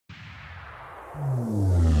Y'all,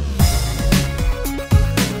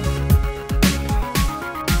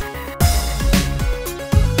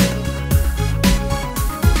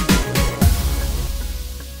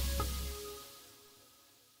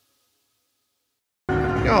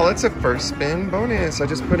 it's a first spin bonus. I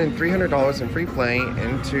just put in $300 in free play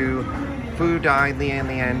into Food Dye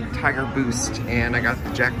Lian Tiger Boost, and I got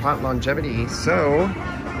the jackpot longevity. So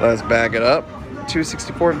let's bag it up.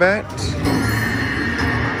 264 bet.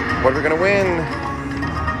 What are we gonna win?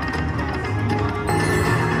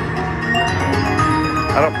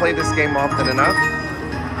 I don't play this game often enough.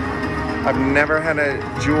 I've never had a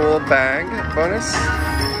jewel bag bonus.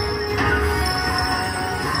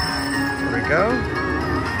 Here we go.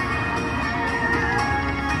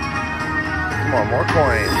 Come on, more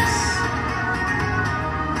coins.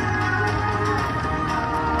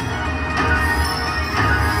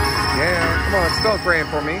 Yeah, come on, still a grand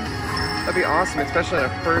for me. That'd be awesome, especially on a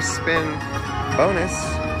first spin bonus.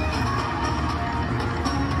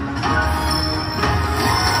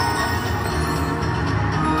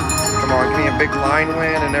 Come on, give me a big line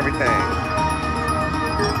win and everything.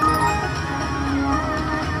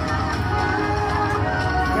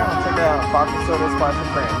 Yeah, I'll take a box of soda, splash of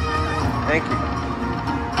cream. Thank you.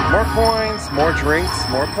 More coins, more drinks,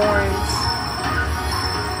 more coins.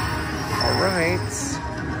 All right.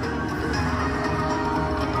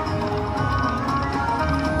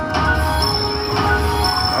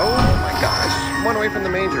 Oh my gosh, one away from the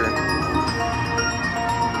major.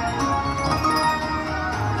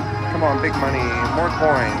 Come on, big money, more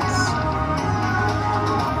coins.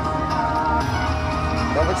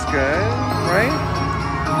 That looks good, right?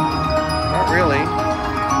 Not really.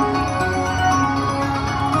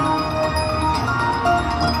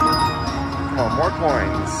 More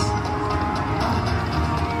coins.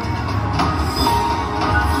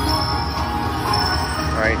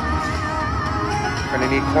 Alright. Gonna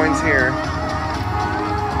need coins here.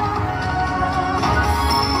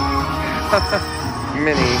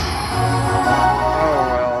 Mini. Oh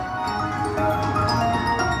well.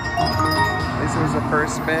 At least it was a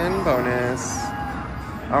first spin bonus.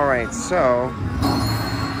 Alright, so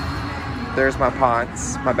there's my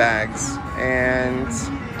pots, my bags, and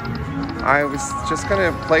I was just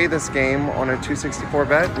gonna play this game on a 264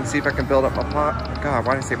 bet and see if I can build up my pot. God,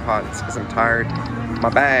 why did I say pots? Because I'm tired. My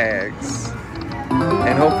bags,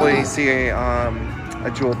 and hopefully see a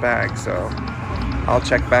jewel bag. So I'll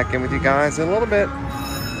check back in with you guys in a little bit.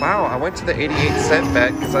 Wow, I went to the 88-cent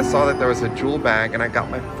bet because I saw that there was a jewel bag, and I got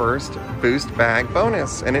my first boost bag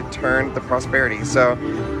bonus, and it turned the prosperity. So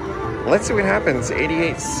let's see what happens.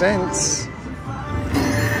 88 cents.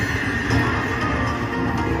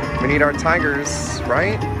 We need our tigers,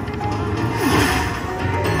 right?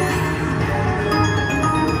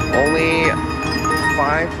 Only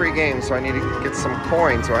 5 free games, so I need to get some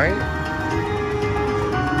coins, right?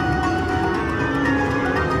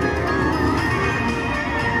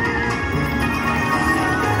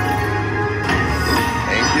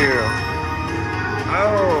 Thank you.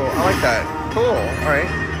 Oh, I like that. Cool, all right.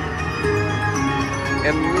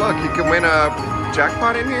 And look, you can win a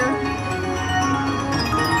jackpot in here.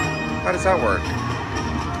 How does that work?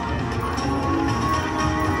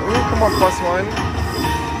 Ooh, come on, +1.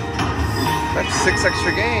 That's 6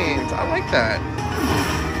 extra games. I like that.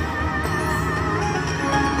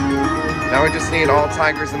 Now we just need all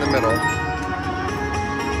tigers in the middle.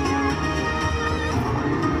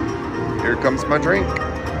 Here comes my drink.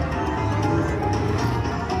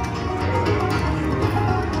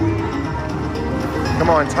 Come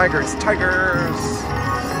on, tigers, tigers!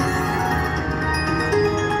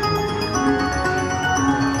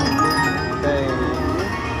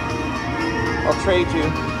 I'll trade you.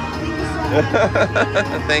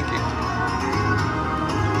 Thank you.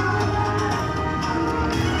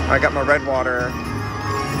 I got my red water.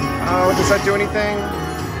 Oh, does that do anything?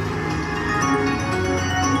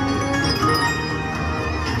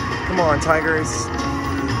 Come on, tigers.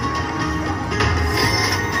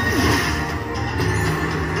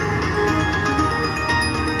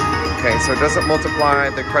 Okay, so it doesn't multiply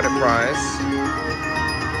the credit prize.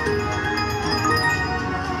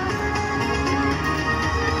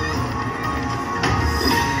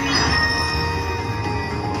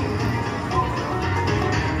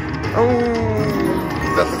 Oh,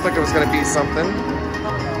 that looked like it was going to be something.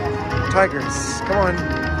 Tigers, come on.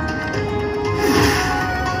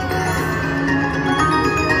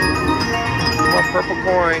 Come on, purple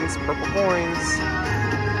coins, purple coins.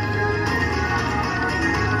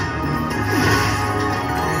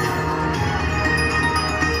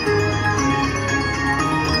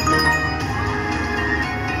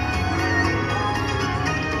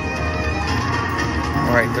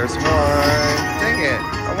 Alright, there's one. Dang it.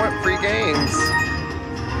 I want free games.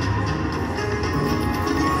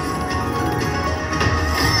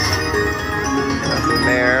 Nothing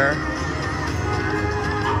there.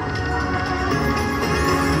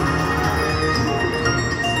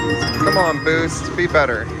 Come on, Boost. Be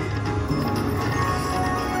better.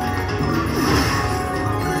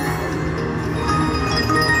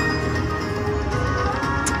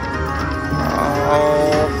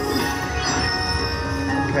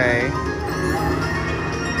 Okay.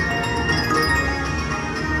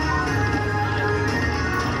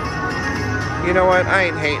 You know what? I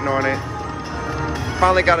ain't hating on it.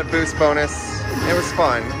 Finally got a boost bonus. It was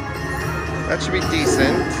fun. That should be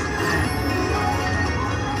decent.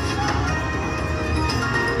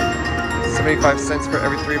 75 cents for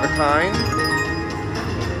every 3 of a kind.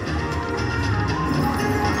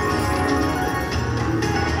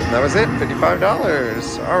 And that was it,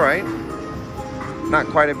 $55. Alright. Not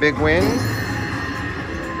quite a big win,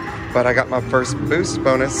 but I got my first boost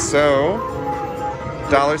bonus, so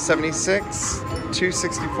 $1.76,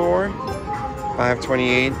 $2.64,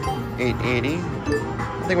 $5.28, $8.80.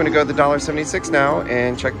 I think I'm gonna go to the $1.76 now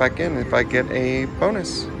and check back in if I get a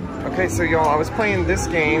bonus. Okay, so y'all, I was playing this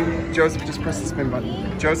game. Joseph just pressed the spin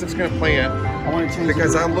button. Joseph's gonna play it. I want to change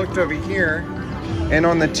because I looked over here, and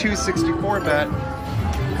on the $2.64 bet,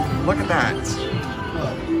 look at that.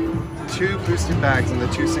 2 boosted bags in the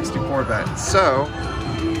 $2.64 bet. So,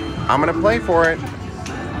 I'm gonna play for it.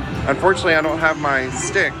 Unfortunately, I don't have my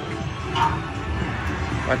stick,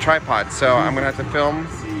 my tripod, so I'm gonna have to film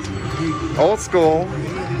old school.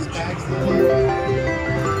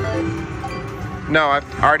 No, I've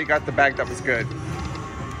already got the bag that was good.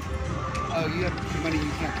 Oh, you have money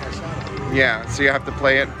you can't cash out. Yeah, so you have to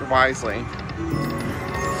play it wisely.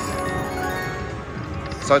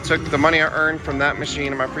 So I took the money I earned from that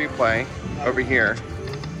machine in my free play over here.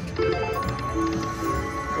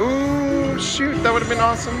 Ooh, shoot, that would have been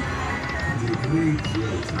awesome.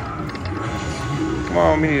 Come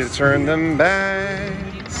on, we need to turn them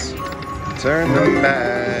bags. Turn them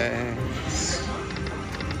bags.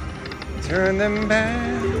 Turn them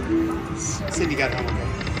bags. See if you got it.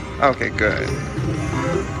 Okay, good.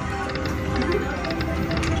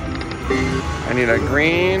 I need a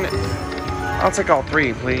green. I'll take all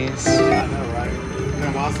 3, please. Yeah, I know, right?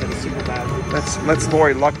 And Austin is super bad. Let's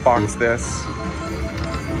Lori luck box this.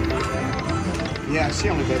 Yeah, she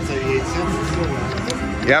only bets 88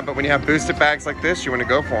 cents. Yeah, but when you have boosted bags like this, you want to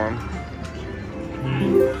go for them.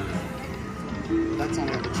 That's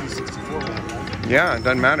only on the 264 bet, right? Yeah, it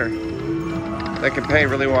doesn't matter. They can pay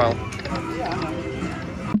really well. Yeah, I know.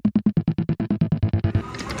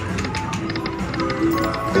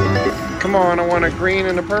 Come on, I want a green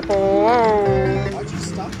and a purple. Whoa! Why'd you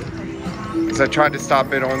stop it? Because I tried to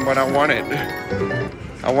stop it on what I wanted.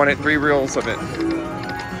 I wanted 3 reels of it.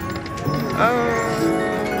 Oh.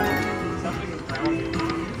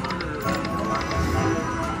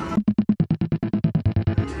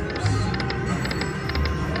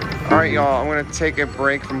 Alright, y'all, I'm going to take a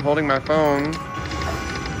break from holding my phone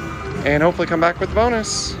and hopefully come back with a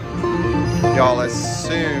bonus. Y'all, as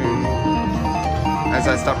soon as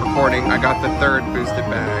I stop recording, I got the 3rd boosted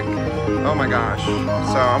bag. Oh my gosh.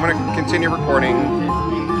 So I'm going to continue recording.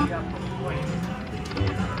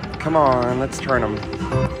 Come on, let's turn them.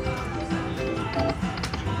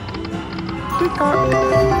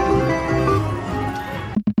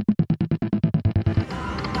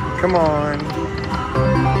 Come on.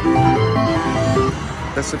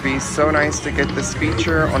 This would be so nice to get this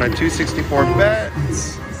feature on a 264 bet.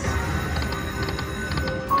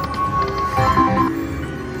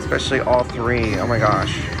 Especially all 3. Oh my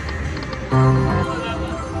gosh.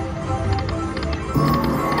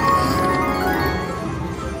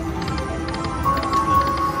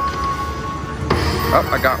 Oh,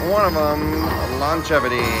 I got one of them.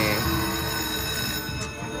 Longevity.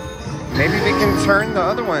 Maybe we can turn the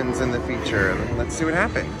other ones in the feature. Let's see what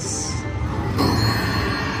happens.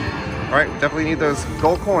 Alright, definitely need those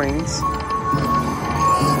gold coins.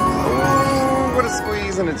 Oh, what a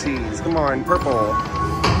squeeze and a tease. Come on, purple.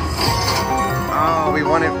 Oh, we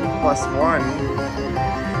won it +1.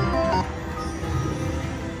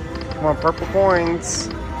 Come on, purple coins.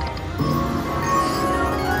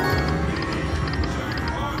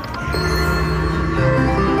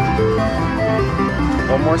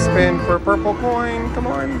 One more spin for a purple coin. Come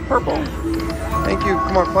on, purple. Thank you.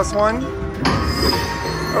 Come on, +1.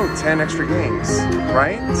 Oh, 10 extra games.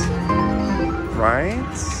 Right?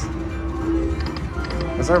 Right?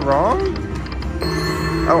 Was I wrong?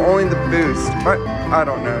 Oh, only the boost. But I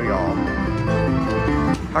don't know, y'all.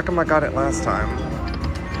 How come I got it last time?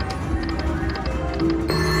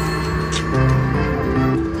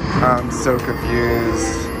 I'm so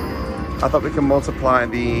confused. I thought we could multiply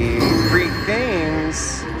the free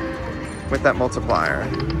games with that multiplier.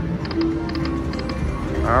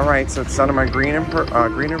 All right, so it's out of my green and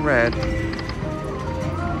red.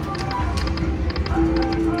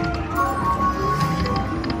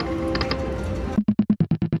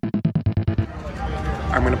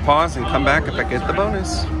 I'm gonna pause and come back if I get the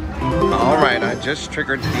bonus. All right, I just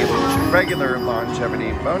triggered the regular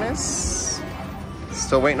longevity bonus.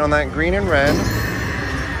 Still waiting on that green and red.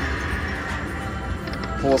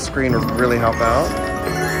 Full screen would really help out.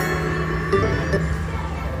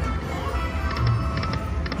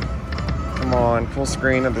 Come on, full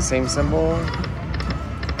screen of the same symbol.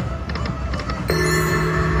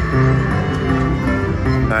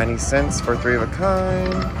 $0.90 for 3 of a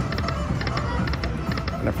kind.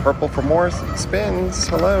 And a purple for more spins.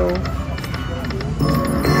 Hello.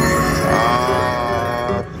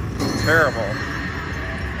 Ah, terrible.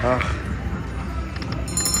 Ugh.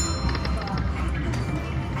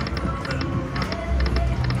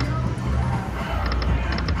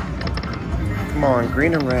 Come on,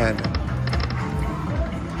 green and red.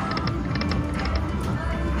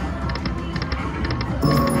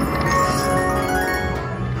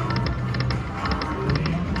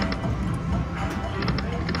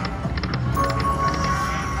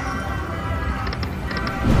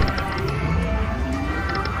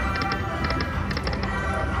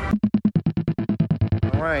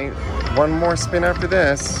 All right, one more spin after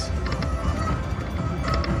this.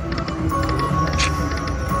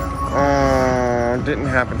 Didn't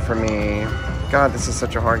happen for me. God, this is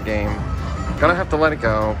such a hard game. Gonna have to let it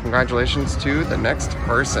go. Congratulations to the next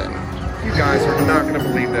person. You guys are not gonna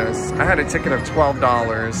believe this. I had a ticket of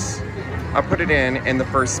 $12. I put it in and the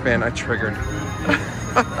first spin I triggered.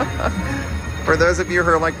 For those of you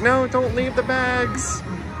who are like, no, don't leave the bags.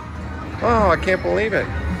 Oh, I can't believe it.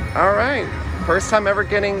 All right, first time ever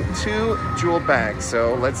getting 2 jeweled bags.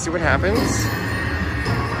 So let's see what happens.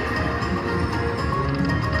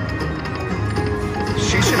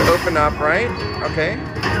 She should open up, right? Okay.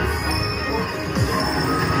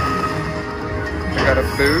 I got a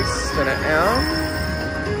boost and an M.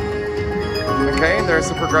 Okay, there's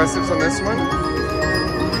some progressives on this one.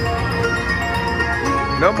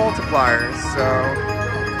 No multipliers, so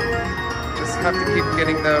just have to keep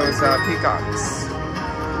getting those peacocks.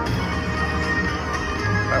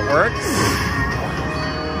 That works.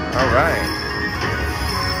 All right.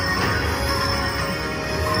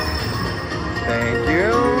 Thank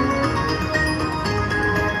you.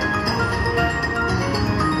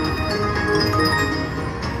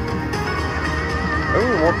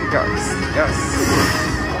 Ooh, more peacocks. Yes.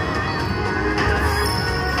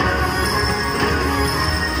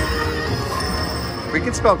 We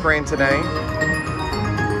can spell grain today.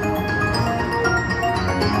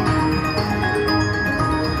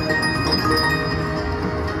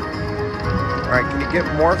 All right, can you get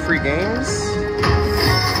more free games?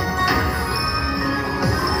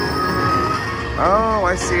 Oh,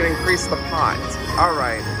 I see it increased the pot. All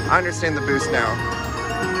right, I understand the boost now.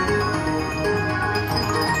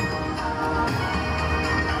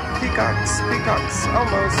 Peacocks, peacocks,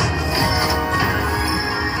 almost.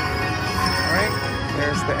 All right,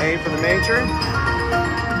 there's the A for the major.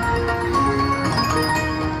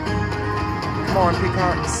 Come on,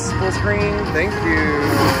 peacocks, full screen, thank you.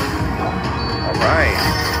 All right,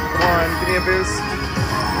 come on, give me a boost.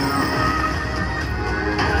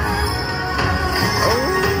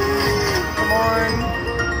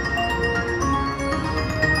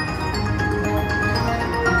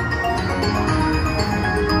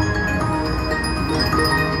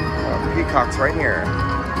 Peacocks right here.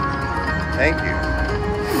 Thank you.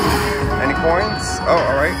 Any coins? Oh,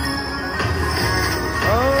 all right.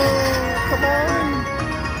 Oh, come on.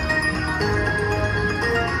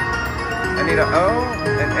 I need an O,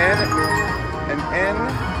 an N, an N.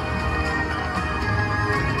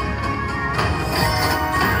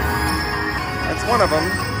 That's one of them.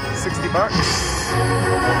 $60.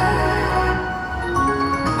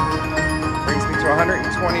 Brings me to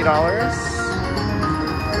 $120.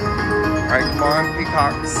 All right, come on,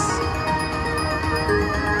 peacocks.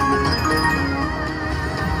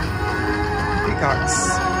 Peacocks,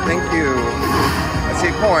 thank you. I see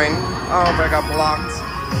a coin. Oh, but I got blocked.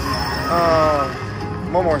 Oh,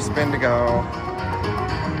 one more spin to go.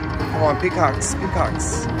 Come on, peacocks,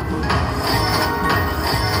 peacocks.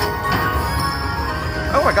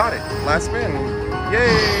 Oh, I got it. Last spin.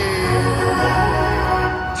 Yay!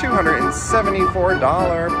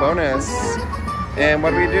 $274 bonus. And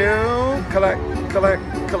what do we do? Collect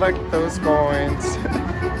those coins. Come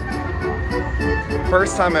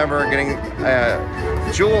first time ever getting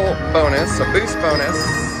a jewel bonus, a boost bonus.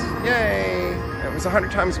 Yay! It was 100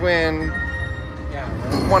 times win.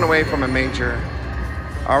 Yeah. One away from a major.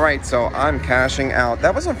 Alright, so I'm cashing out.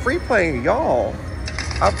 That was a free play, y'all.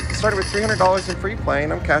 I started with $300 in free play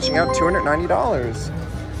and I'm cashing out $290.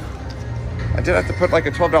 I did have to put like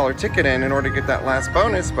a $12 ticket in order to get that last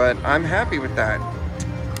bonus, but I'm happy with that.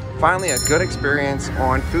 Finally, a good experience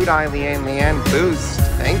on Food Eye Leanne Boost.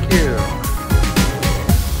 Thank you.